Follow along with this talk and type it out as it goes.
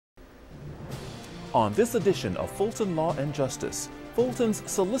On this edition of Fulton Law and Justice, Fulton's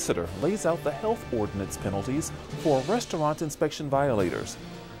Solicitor lays out the health ordinance penalties for restaurant inspection violators.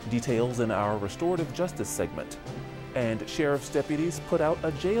 Details in our Restorative Justice segment. And sheriff's deputies put out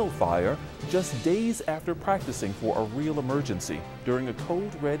a jail fire just days after practicing for a real emergency during a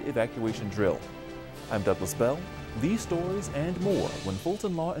code red evacuation drill. I'm Douglas Bell. These stories and more when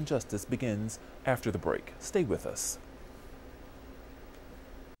Fulton Law and Justice begins after the break. Stay with us.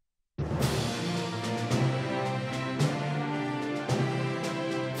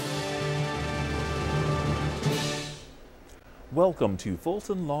 Welcome to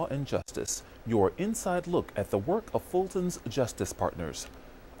Fulton Law and Justice, your inside look at the work of Fulton's justice partners.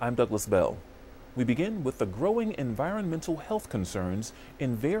 I'm Douglas Bell. We begin with the growing environmental health concerns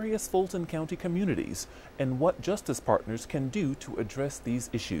in various Fulton County communities and what justice partners can do to address these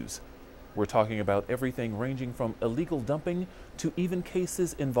issues. We're talking about everything ranging from illegal dumping to even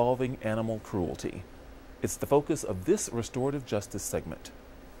cases involving animal cruelty. It's the focus of this Restorative Justice segment.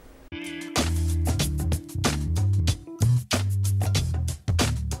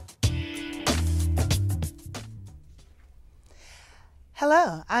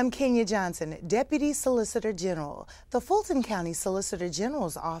 Hello, I'm Kenya Johnson, Deputy Solicitor General. The Fulton County Solicitor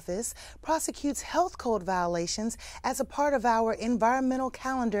General's Office prosecutes health code violations as a part of our environmental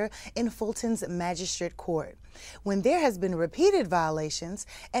calendar in Fulton's Magistrate Court. When there has been repeated violations,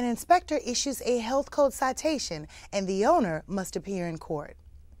 an inspector issues a health code citation and the owner must appear in court.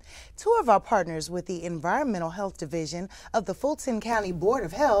 Two of our partners with the Environmental Health Division of the Fulton County Board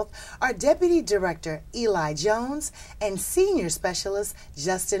of Health are Deputy Director Eli Jones and Senior Specialist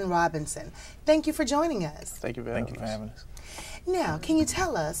Justin Robinson. Thank you for joining us. Thank you for having us. Now, can you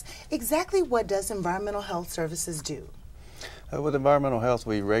tell us exactly what does Environmental Health Services do? With environmental health,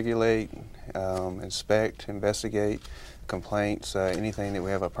 we regulate, inspect, investigate complaints, anything that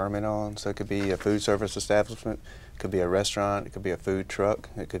we have a permit on. So it could be a food service establishment, it could be a restaurant, it could be a food truck,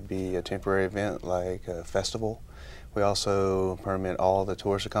 it could be a temporary event like a festival. We also permit all the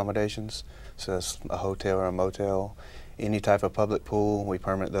tourist accommodations, so that's a hotel or a motel. Any type of public pool, we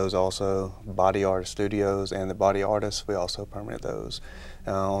permit those also. Body art studios and the body artists, we also permit those.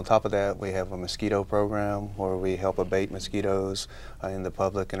 On top of that, we have a mosquito program where we help abate mosquitoes in the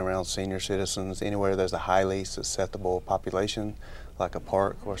public and around senior citizens. Anywhere there's a highly susceptible population, like a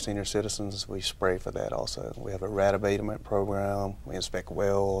park or senior citizens, we spray for that also. We have a rat abatement program, we inspect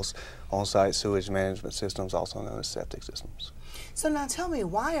wells, on-site sewage management systems, also known as septic systems. So now tell me,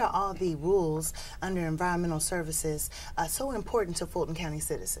 why are all the rules under environmental services so important to Fulton County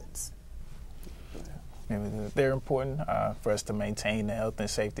citizens? They're important for us to maintain the health and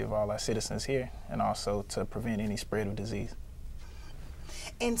safety of all our citizens here and also to prevent any spread of disease.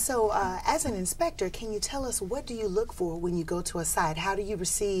 And so as an inspector, can you tell us what do you look for when you go to a site? How do you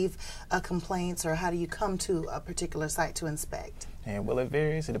receive complaints, or how do you come to a particular site to inspect? And well, it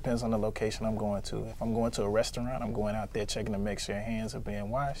varies. It depends on the location I'm going to. If I'm going to a restaurant, I'm going out there checking to make sure hands are being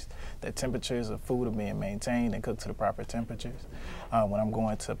washed, that temperatures of food are being maintained and cooked to the proper temperatures. When I'm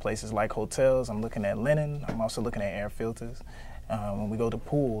going to places like hotels, I'm looking at linen. I'm also looking at air filters. When we go to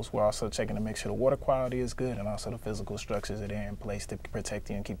pools, we're also checking to make sure the water quality is good and also the physical structures that are in place to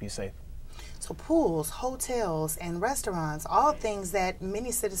protect you and keep you safe. So pools, hotels, and restaurants, all things that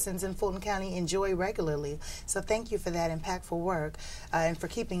many citizens in Fulton County enjoy regularly. So thank you for that impactful work and for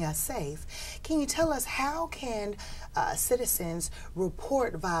keeping us safe. Can you tell us, how can citizens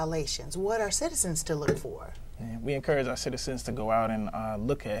report violations? What are citizens to look for? We encourage our citizens to go out and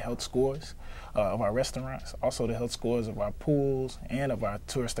look at health scores of our restaurants, also the health scores of our pools and of our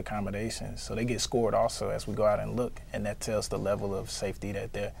tourist accommodations. So they get scored also as we go out and look, and that tells the level of safety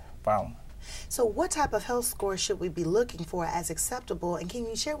that they're following. So what type of health scores should we be looking for as acceptable, and can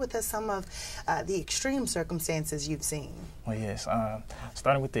you share with us some of the extreme circumstances you've seen? Well, yes.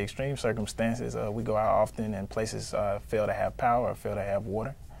 Starting with the extreme circumstances, we go out often and places fail to have power or fail to have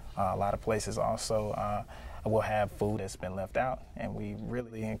water. A lot of places also will have food that's been left out, and we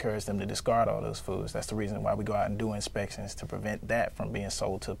really encourage them to discard all those foods. That's the reason why we go out and do inspections, to prevent that from being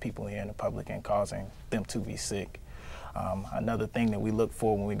sold to people here in the public and causing them to be sick. Another thing that we look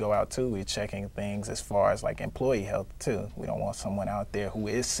for when we go out too, we're checking things as far as like employee health too. We don't want someone out there who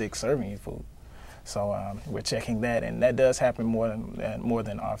is sick serving you food. So we're checking that, and that does happen more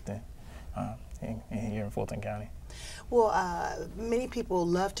than often here in Fulton County. Well, many people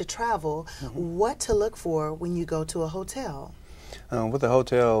love to travel. What to look for when you go to a hotel? With the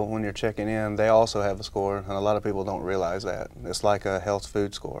hotel, when you're checking in, they also have a score, and a lot of people don't realize that. It's like a health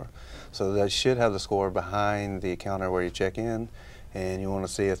food score. So they should have the score behind the counter where you check in, and you want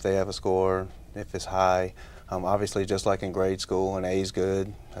to see if they have a score, if it's high. Obviously, just like in grade school, an A is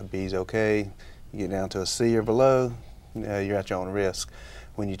good, a B is okay, You get down to a C or below, you're at your own risk.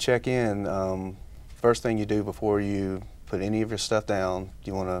 When you check in, first thing you do before you put any of your stuff down,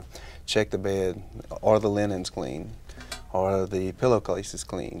 you want to check the bed. Are the linens clean? Are the pillowcases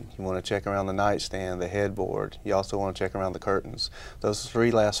clean? You want to check around the nightstand, the headboard. You also want to check around the curtains. Those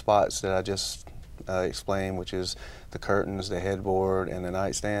three last spots that I just explained, which is the curtains, the headboard, and the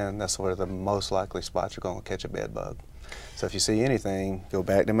nightstand, that's where the most likely spots you're going to catch a bed bug. So if you see anything, go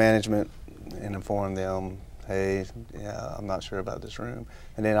back to management and inform them, hey, yeah, I'm not sure about this room.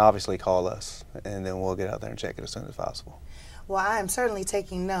 And then obviously call us, and then we'll get out there and check it as soon as possible. Well, I am certainly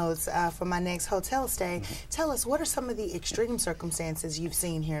taking notes for my next hotel stay. Tell us, what are some of the extreme circumstances you've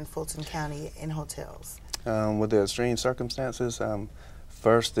seen here in Fulton County in hotels? With the extreme circumstances,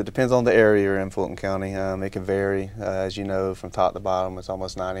 first, it depends on the area you're in Fulton County. It can vary, as you know, from top to bottom. It's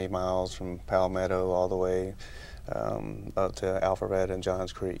almost 90 miles from Palmetto all the way up to Alpharetta and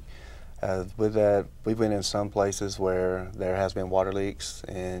Johns Creek. With that, we've been in some places where there has been water leaks,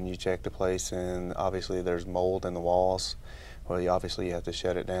 and you check the place, and obviously there's mold in the walls. Well, you have to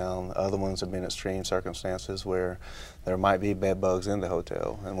shut it down. Other ones have been extreme circumstances where there might be bed bugs in the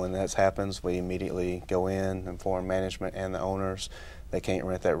hotel, and when that happens, we immediately go in, inform management and the owners. They can't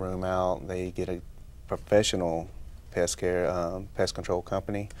rent that room out. They get a professional pest control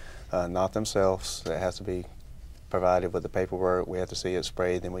company, not themselves. That has to be provided with the paperwork. We have to see it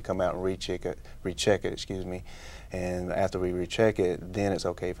sprayed, then we come out and recheck it, and after we recheck it, then it's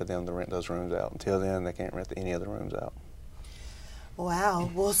okay for them to rent those rooms out. Until then, they can't rent any other rooms out. Wow.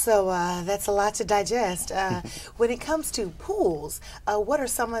 Well, so that's a lot to digest. When it comes to pools, what are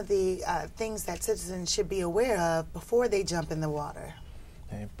some of the things that citizens should be aware of before they jump in the water?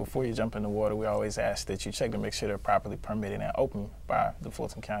 Before you jump in the water, we always ask that you check to make sure they're properly permitted and open by the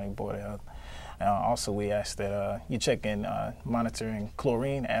Fulton County Board of Health. Also, we ask that you check in monitoring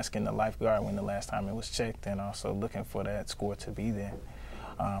chlorine, asking the lifeguard when the last time it was checked, and also looking for that score to be there.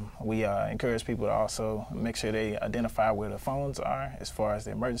 We encourage people to also make sure they identify where the phones are as far as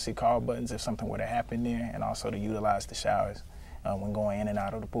the emergency call buttons if something were to happen there, and also to utilize the showers when going in and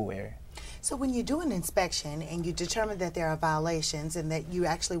out of the pool area. So when you do an inspection and you determine that there are violations and that you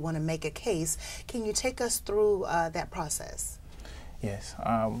actually want to make a case, can you take us through that process? Yes.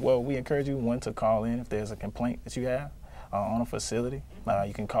 Well, we encourage you, one, to call in if there's a complaint that you have on a facility.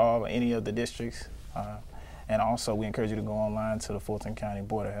 You can call any of the districts. And also, we encourage you to go online to the Fulton County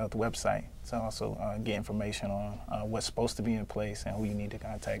Board of Health website to also get information on what's supposed to be in place and who you need to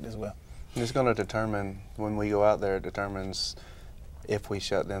contact as well. It's going to determine, when we go out there, it determines if we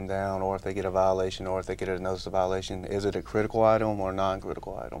shut them down or if they get a violation or if they get a notice of violation. Is it a critical item or a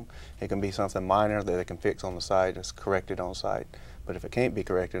non-critical item? It can be something minor that they can fix on the site, it's corrected on site. But if it can't be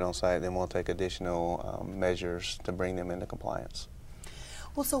corrected on site, then we'll take additional measures to bring them into compliance.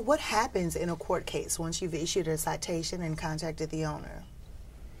 Well, so what happens in a court case once you've issued a citation and contacted the owner?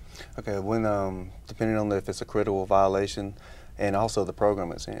 Okay, when depending on if it's a critical violation and also the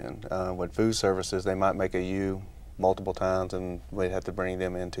program it's in. With food services, they might make a U multiple times and we'd have to bring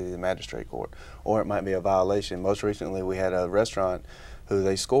them into the magistrate court. Or it might be a violation. Most recently we had a restaurant who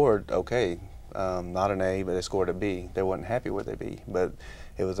they scored okay, not an A, but they scored a B. They wasn't happy with a B, but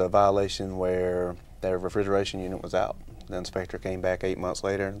it was a violation where their refrigeration unit was out. The inspector came back 8 months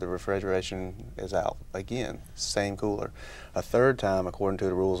later, the refrigeration is out again, same cooler. A third time, according to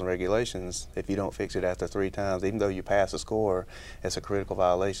the rules and regulations, if you don't fix it after 3 times, even though you pass a score, it's a critical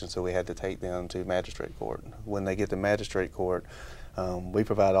violation, so we had to take them to magistrate court. When they get to magistrate court, we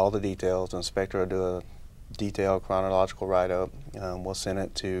provide all the details. The inspector will do a detailed chronological write-up. We'll send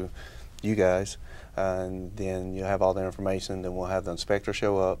it to you guys, and then you'll have all the information. Then we'll have the inspector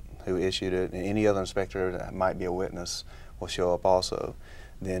show up who issued it, and any other inspector that might be a witness will show up also.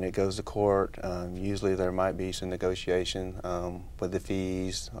 Then it goes to court. Usually there might be some negotiation with the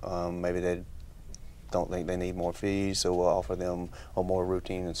fees. Maybe they don't think they need more fees, so we'll offer them a more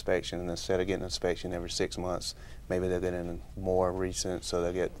routine inspection. And instead of getting an inspection every 6 months, maybe they'll get in more recent, so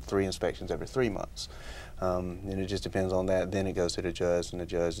they'll get 3 inspections every 3 months. And it just depends on that. Then it goes to the judge, and the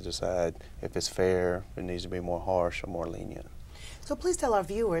judge decides if it's fair, if it needs to be more harsh or more lenient. So please tell our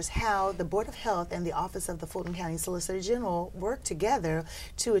viewers how the Board of Health and the Office of the Fulton County Solicitor General work together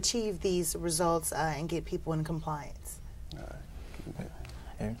to achieve these results and get people in compliance.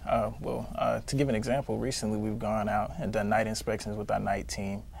 To give an example, recently we've gone out and done night inspections with our night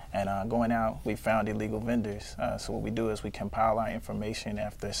team, And going out, we found illegal vendors. So what we do is we compile our information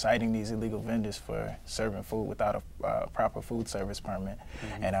after citing these illegal vendors for serving food without a proper food service permit.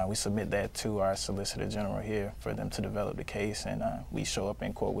 And we submit that to our Solicitor General here for them to develop the case, and we show up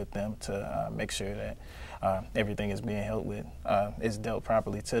in court with them to make sure that everything is being is dealt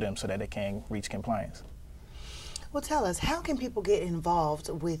properly to them so that they can reach compliance. Well, tell us, how can people get involved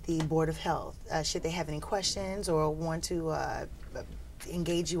with the Board of Health? Should they have any questions or want to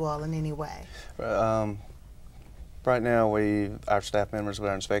engage you all in any way? Right now, our staff members, with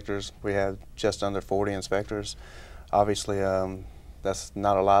our inspectors, we have just under 40 inspectors. Obviously, that's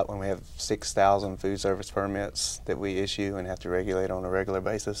not a lot when we have 6,000 food service permits that we issue and have to regulate on a regular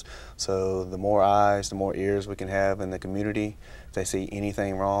basis. So the more eyes, the more ears we can have in the community. If they see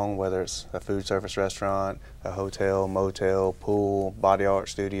anything wrong, whether it's a food service restaurant, a hotel, motel, pool, body art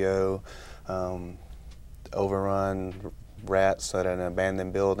studio, overrun rats at an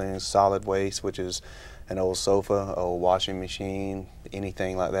abandoned building, solid waste, which is an old sofa, old washing machine,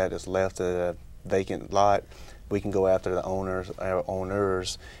 anything like that that's left at a vacant lot, we can go after the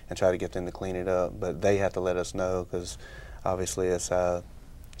owners and try to get them to clean it up. But they have to let us know, because obviously it's a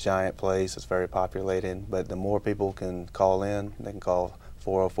giant place, it's very populated. But the more people can call in, they can call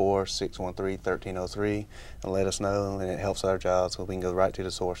 404-613-1303 and let us know, and it helps our job so we can go right to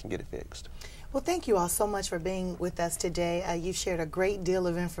the source and get it fixed. Well, thank you all so much for being with us today. You've shared a great deal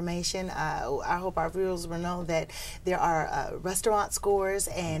of information. I hope our viewers will know that there are restaurant scores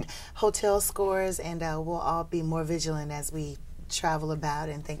and hotel scores, and we'll all be more vigilant as we travel about,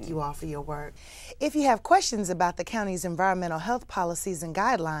 and thank you all for your work. If you have questions about the county's environmental health policies and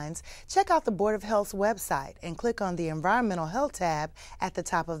guidelines, check out the Board of Health's website and click on the Environmental Health tab at the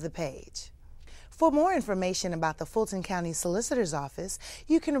top of the page. For more information about the Fulton County Solicitor's Office,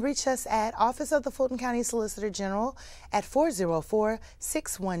 you can reach us at Office of the Fulton County Solicitor General at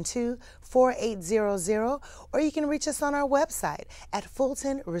 404-612-4800, or you can reach us on our website at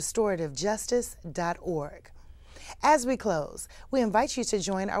fultonrestorativejustice.org. As we close, we invite you to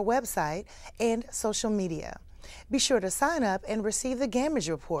join our website and social media. Be sure to sign up and receive the Gamage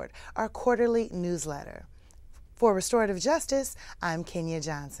Report, our quarterly newsletter. For Restorative Justice, I'm Kenya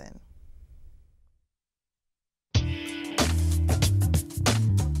Johnson.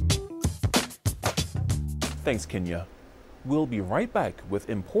 Thanks, Kenya. We'll be right back with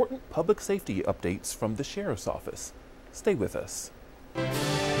important public safety updates from the Sheriff's Office. Stay with us.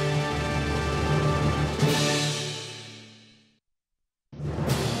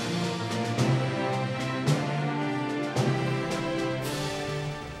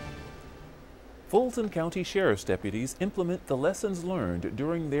 Fulton County Sheriff's deputies implement the lessons learned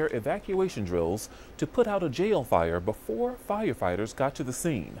during their evacuation drills to put out a jail fire before firefighters got to the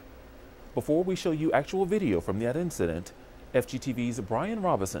scene. Before we show you actual video from that incident, FGTV's Brian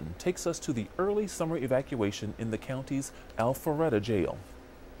Robinson takes us to the early summer evacuation in the county's Alpharetta jail.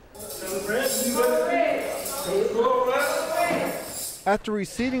 After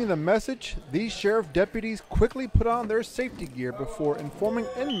receiving the message, these sheriff deputies quickly put on their safety gear before informing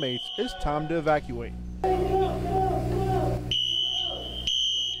inmates it's time to evacuate.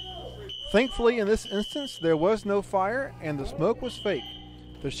 Thankfully, in this instance, there was no fire and the smoke was fake.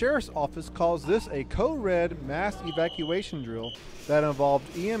 The Sheriff's Office calls this a Code Red mass evacuation drill that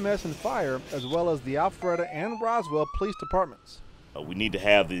involved EMS and fire, as well as the Alpharetta and Roswell police departments. We need to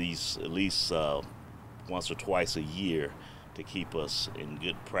have these at least once or twice a year to keep us in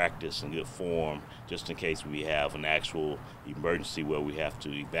good practice and good form, just in case we have an actual emergency where we have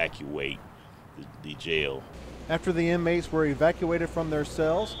to evacuate the jail. After the inmates were evacuated from their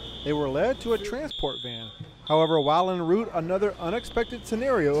cells, they were led to a transport van. However, while en route, another unexpected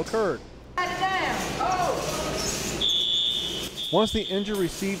scenario occurred. Once the injured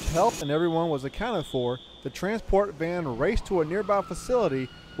received help and everyone was accounted for, the transport van raced to a nearby facility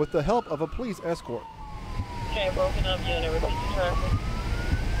with the help of a police escort. Okay, broken up unit, repeat the traffic.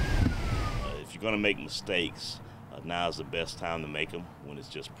 If you're going to make mistakes, now is the best time to make them, when it's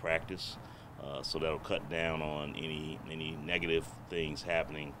just practice. So that'll cut down on any negative things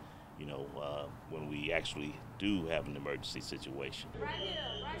happening, when we actually do have an emergency situation.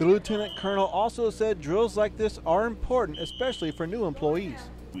 The lieutenant colonel also said drills like this are important, especially for new employees.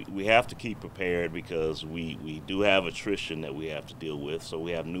 We have to keep prepared because we do have attrition that we have to deal with. So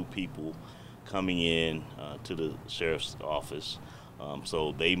we have new people coming in to the sheriff's office,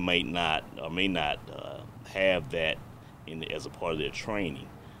 so they may not have that as a part of their training.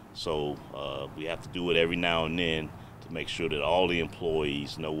 So we have to do it every now and then to make sure that all the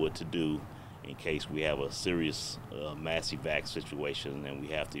employees know what to do in case we have a serious mass evac situation and we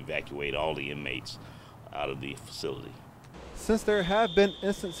have to evacuate all the inmates out of the facility. Since there have been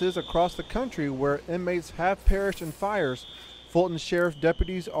instances across the country where inmates have perished in fires, Fulton Sheriff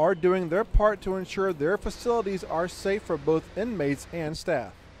deputies are doing their part to ensure their facilities are safe for both inmates and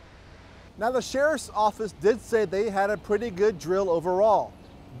staff. Now, the Sheriff's Office did say they had a pretty good drill overall.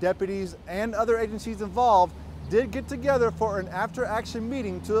 Deputies and other agencies involved did get together for an after-action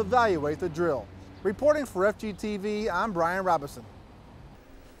meeting to evaluate the drill. Reporting for FGTV, I'm Brian Robinson.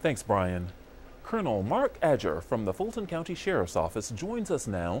 Thanks, Brian. Colonel Mark Adger from the Fulton County Sheriff's Office joins us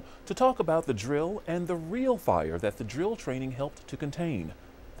now to talk about the drill and the real fire that the drill training helped to contain.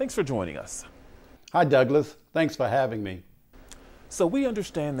 Thanks for joining us. Hi, Douglas. Thanks for having me. So we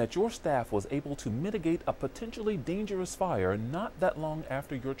understand that your staff was able to mitigate a potentially dangerous fire not that long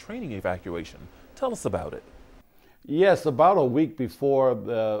after your training evacuation. Tell us about it. Yes, about a week before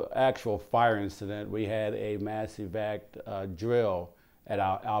the actual fire incident, we had a mass evac drill at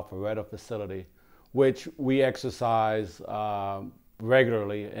our Alpharetta facility, which we exercise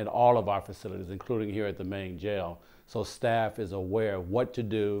regularly in all of our facilities, including here at the main jail. So staff is aware of what to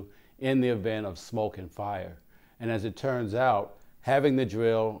do in the event of smoke and fire. And as it turns out, having the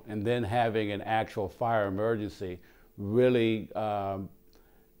drill and then having an actual fire emergency really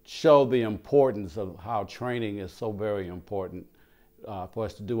showed the importance of how training is so very important for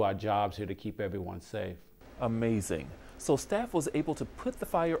us to do our jobs here to keep everyone safe. Amazing. So staff was able to put the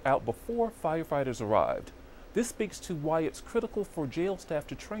fire out before firefighters arrived. This speaks to why it's critical for jail staff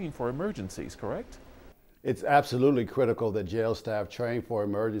to train for emergencies, correct? It's absolutely critical that jail staff train for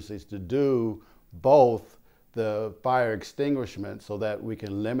emergencies to do both the fire extinguishment so that we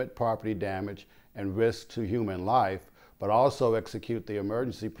can limit property damage and risk to human life, but also execute the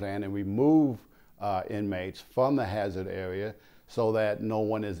emergency plan and remove inmates from the hazard area so that no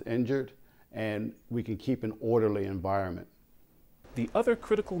one is injured and we can keep an orderly environment. The other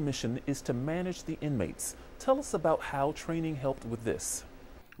critical mission is to manage the inmates. Tell us about how training helped with this.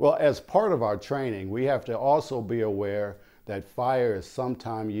 Well, as part of our training, we have to also be aware that fire is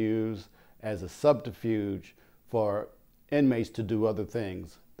sometimes used as a subterfuge for inmates to do other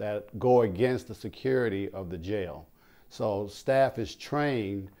things that go against the security of the jail. So staff is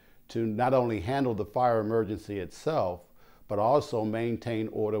trained to not only handle the fire emergency itself, but also maintain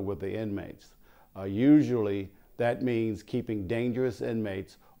order with the inmates. Usually that means keeping dangerous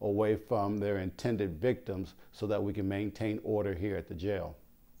inmates away from their intended victims so that we can maintain order here at the jail.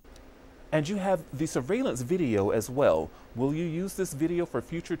 And you have the surveillance video as well. Will you use this video for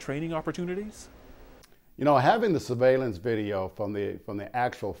future training opportunities? You know, having the surveillance video from the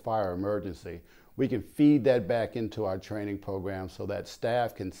actual fire emergency, we can feed that back into our training program so that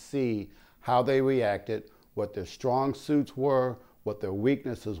staff can see how they reacted, what their strong suits were, what their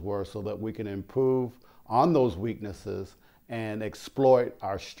weaknesses were, so that we can improve on those weaknesses and exploit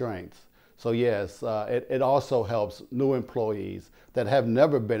our strengths. So yes, it also helps new employees that have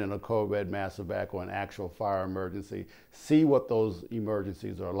never been in a code red mass evac or an actual fire emergency see what those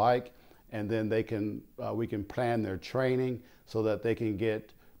emergencies are like, and then we can plan their training so that they can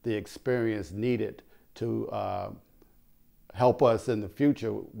get the experience needed to help us in the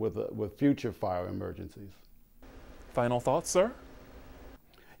future with future fire emergencies. Final thoughts, sir?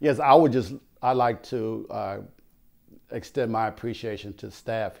 Yes, I'd like to extend my appreciation to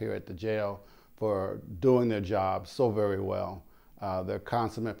staff here at the jail for doing their job so very well. They're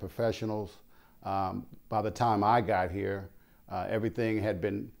consummate professionals. By the time I got here, everything had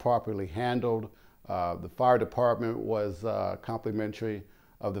been properly handled. The fire department was complimentary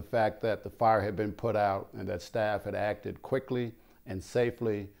of the fact that the fire had been put out and that staff had acted quickly and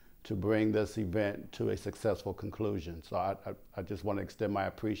safely to bring this event to a successful conclusion. So I just want to extend my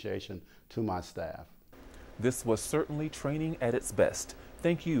appreciation to my staff. This was certainly training at its best.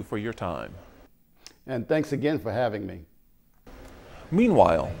 Thank you for your time. And thanks again for having me.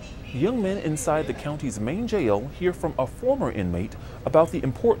 Meanwhile, young men inside the county's main jail hear from a former inmate about the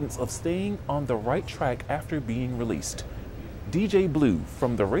importance of staying on the right track after being released. DJ Blue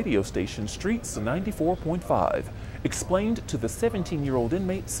from the radio station Streets 94.5 explained to the 17-year-old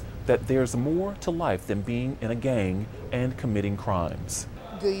inmates that there's more to life than being in a gang and committing crimes.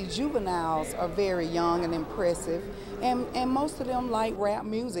 The juveniles are very young and impressive, and most of them like rap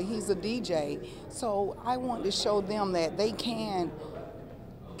music. He's a DJ. So I want to show them that they can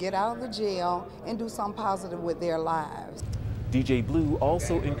get out of the jail and do something positive with their lives. DJ Blue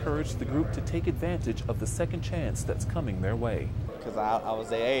also encouraged the group to take advantage of the second chance that's coming their way. Because I was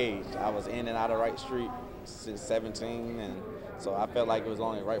their age. I was in and out of Wright Street since 17, and so I felt like it was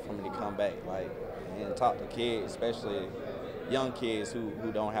only right for me to come back, and talk to kids, especially young kids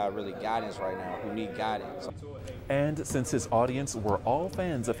who don't have really guidance right now, who need guidance. And since his audience were all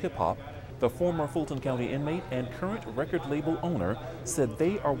fans of hip-hop, The former Fulton County inmate and current record label owner said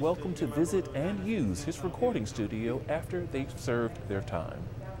they are welcome to visit and use his recording studio after they've served their time.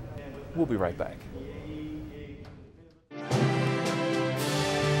 We'll be right back.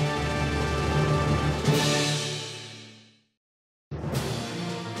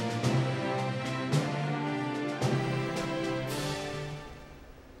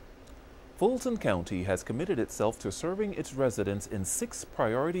 Fulton County has committed itself to serving its residents in 6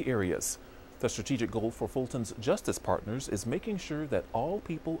 priority areas. The strategic goal for Fulton's Justice Partners is making sure that all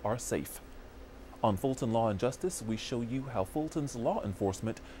people are safe. On Fulton Law and Justice, we show you how Fulton's law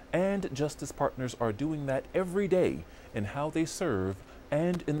enforcement and Justice Partners are doing that every day in how they serve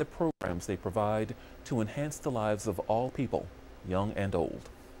and in the programs they provide to enhance the lives of all people, young and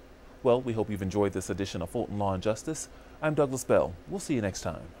old. Well, we hope you've enjoyed this edition of Fulton Law and Justice. I'm Douglas Bell. We'll see you next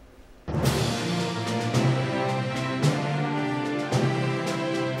time.